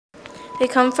They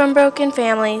come from broken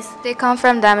families. They come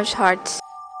from damaged hearts.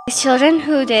 These children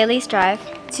who daily strive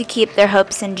to keep their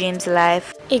hopes and dreams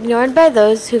alive. Ignored by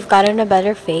those who've gotten a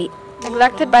better fate.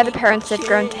 Neglected by the parents they've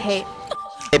grown to hate.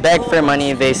 They beg for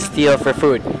money, they steal for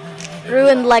food.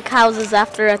 Ruined like houses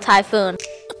after a typhoon.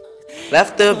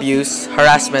 Left to abuse,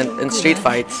 harassment, and street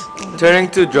fights. Turning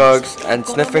to drugs and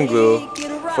sniffing glue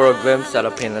for a glimpse at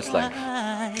a painless life.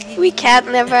 We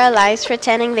can't live our lives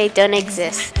pretending they don't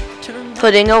exist.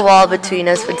 Putting a wall between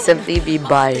us would simply be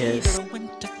bias.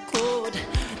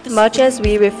 Much as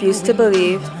we refuse to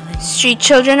believe, Street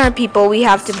children are people we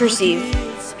have to perceive.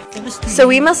 so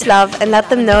we must love and let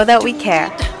them know that we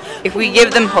care. If we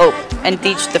give them hope and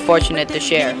teach the fortunate to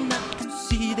share.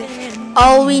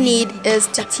 All we need is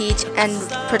to teach and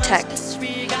protect.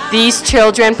 These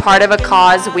children part of a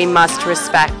cause we must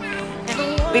respect.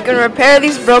 We can repair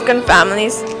these broken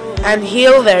families and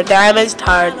heal their damaged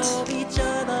hearts.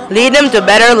 Lead them to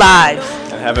better lives.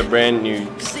 And have a brand new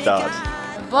start.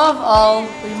 Above all,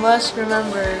 we must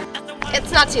remember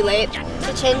It's not too late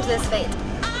to change this fate.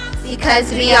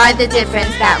 because we are the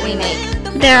difference that we make.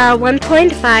 There are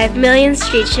 1.5 million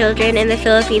street children in the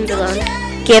Philippines alone.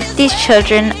 Give these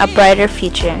children a brighter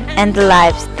future and the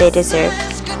lives they deserve.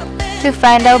 To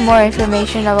find out more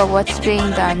information about what's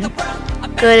being done,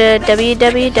 Go to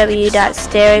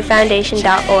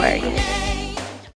www.stairwayfoundation.org.